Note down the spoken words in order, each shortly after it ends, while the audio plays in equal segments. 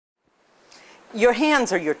Your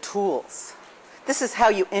hands are your tools. This is how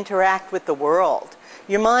you interact with the world.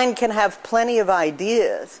 Your mind can have plenty of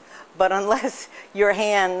ideas, but unless your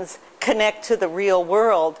hands connect to the real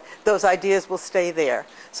world, those ideas will stay there.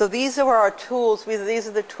 So these are our tools. These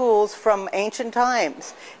are the tools from ancient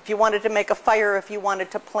times. If you wanted to make a fire, if you wanted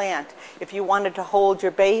to plant, if you wanted to hold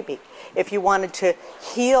your baby, if you wanted to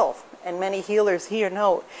heal, and many healers here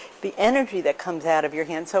know the energy that comes out of your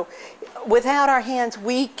hands. So without our hands,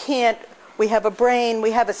 we can't, we have a brain,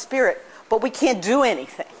 we have a spirit, but we can't do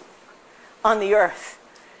anything on the earth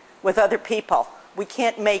with other people. We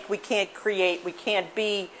can't make, we can't create, we can't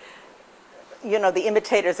be, you know, the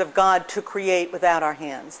imitators of God to create without our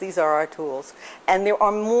hands. These are our tools. And there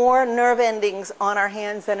are more nerve endings on our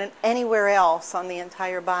hands than in anywhere else on the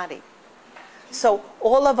entire body. So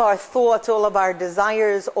all of our thoughts, all of our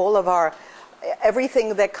desires, all of our,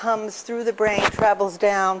 everything that comes through the brain travels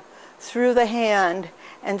down through the hand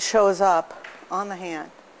and shows up on the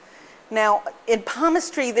hand. Now, in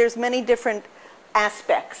palmistry, there's many different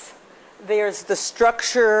aspects. There's the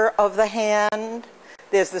structure of the hand,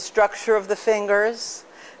 there's the structure of the fingers,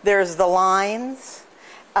 there's the lines,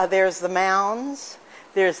 there's the mounds,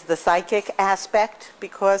 there's the psychic aspect,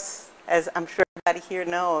 because, as I'm sure everybody here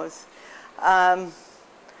knows,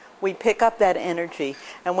 we pick up that energy.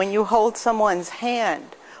 And when you hold someone's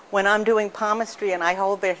hand, when I'm doing palmistry and I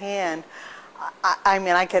hold their hand, I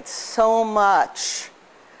mean, I get so much.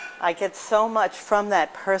 I get so much from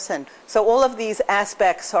that person. So all of these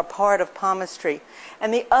aspects are part of palmistry.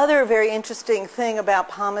 And the other very interesting thing about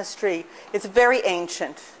palmistry, it's very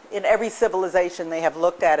ancient. In every civilization they have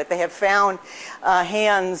looked at it. They have found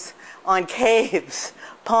hands on caves,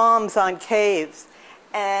 palms on caves.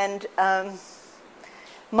 And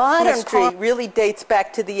palmistry really dates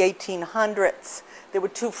back to the 1800s. There were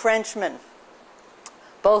two Frenchmen,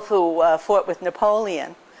 both who fought with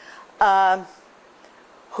Napoleon,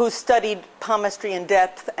 who studied palmistry in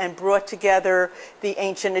depth and brought together the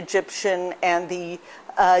ancient Egyptian and the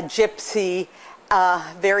gypsy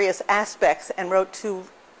various aspects and wrote two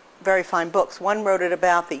very fine books. One wrote it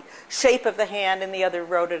about the shape of the hand and the other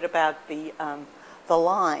wrote it about the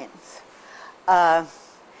lines.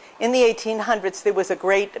 In the 1800s, there was a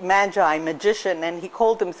great magician, and he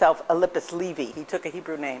called himself Eliphas Levi. He took a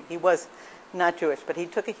Hebrew name. He was not Jewish, but he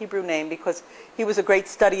took a Hebrew name because he was a great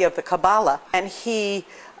study of the Kabbalah. And he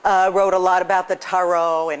wrote a lot about the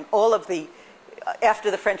Tarot and all of the,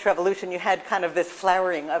 after the French Revolution, you had kind of this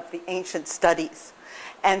flowering of the ancient studies.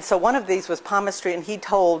 And so one of these was palmistry, and he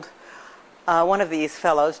told one of these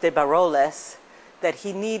fellows, de Baroles, that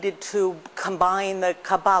he needed to combine the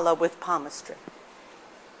Kabbalah with palmistry.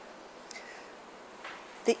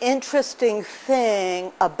 The interesting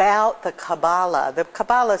thing about the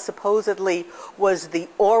Kabbalah supposedly was the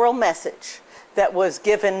oral message that was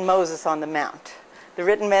given Moses on the Mount. The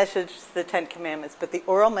written message, the Ten Commandments, but the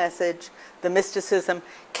oral message, the mysticism,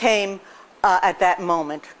 came at that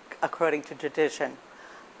moment, according to tradition,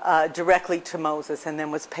 directly to Moses and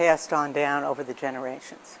then was passed on down over the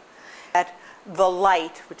generations. That the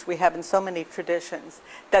light, which we have in so many traditions,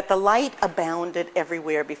 that the light abounded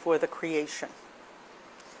everywhere before the creation.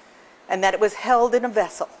 And that it was held in a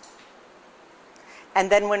vessel. And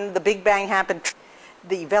then when the Big Bang happened,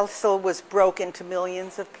 the vessel was broken into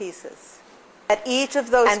millions of pieces. That each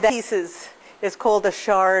of those pieces is called a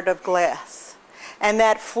shard of glass. And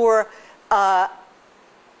that for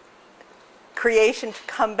creation to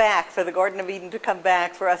come back, for the Garden of Eden to come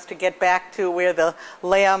back, for us to get back to where the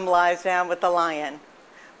lamb lies down with the lion,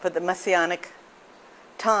 for the messianic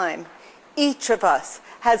time, each of us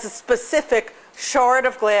has a specific shard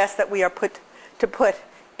of glass that we are put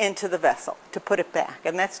into the vessel, to put it back.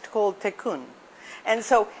 And that's called tikkun. And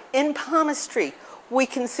so in palmistry, we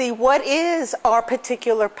can see what is our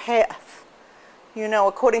particular path. You know,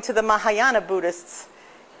 according to the Mahayana Buddhists,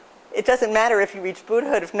 it doesn't matter if you reach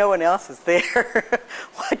Buddhahood if no one else is there.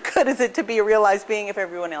 What good is it to be a realized being if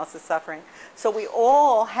everyone else is suffering? So we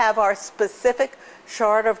all have our specific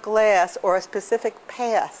shard of glass or a specific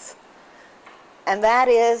path. And that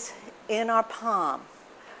is in our palm.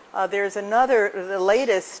 There's another, the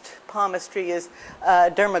latest palmistry is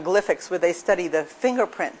dermoglyphics, where they study the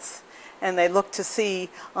fingerprints and they look to see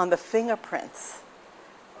on the fingerprints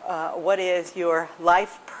what is your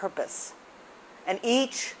life purpose. And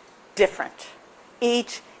each different,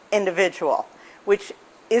 each individual, which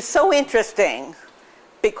is so interesting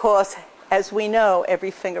because, as we know,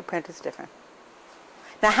 every fingerprint is different.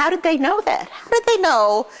 Now, how did they know that? How did they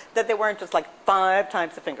know that there weren't just like 5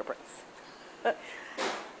 types of fingerprints?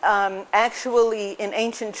 Actually, in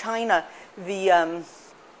ancient China, the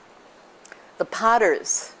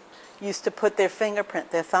potters used to put their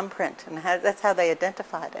fingerprint, their thumbprint, and that's how they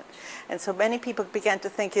identified it. And so many people began to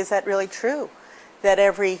think, is that really true, that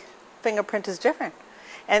every fingerprint is different?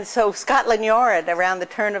 And so Scotland Yard, around the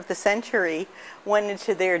turn of the century, went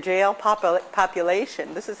into their jail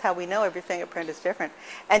population. This is how we know every fingerprint is different.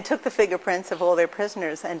 And took the fingerprints of all their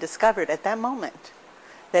prisoners and discovered at that moment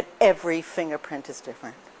that every fingerprint is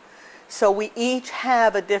different. So we each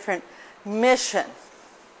have a different mission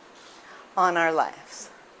on our lives.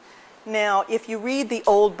 Now, if you read the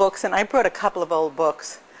old books, and I brought a couple of old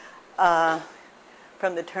books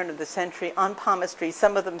from the turn of the century on palmistry,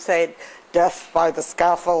 some of them say, death by the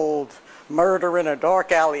scaffold, murder in a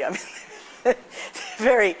dark alley. I mean,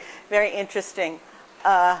 very, very interesting.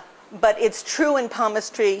 But it's true in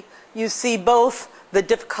palmistry. You see both the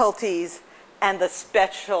difficulties and the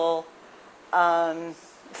special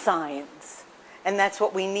signs. And that's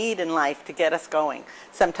what we need in life to get us going.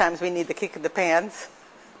 Sometimes we need the kick in the pants.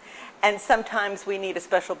 And sometimes we need a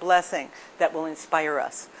special blessing that will inspire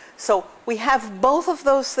us. So we have both of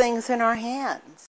those things in our hands.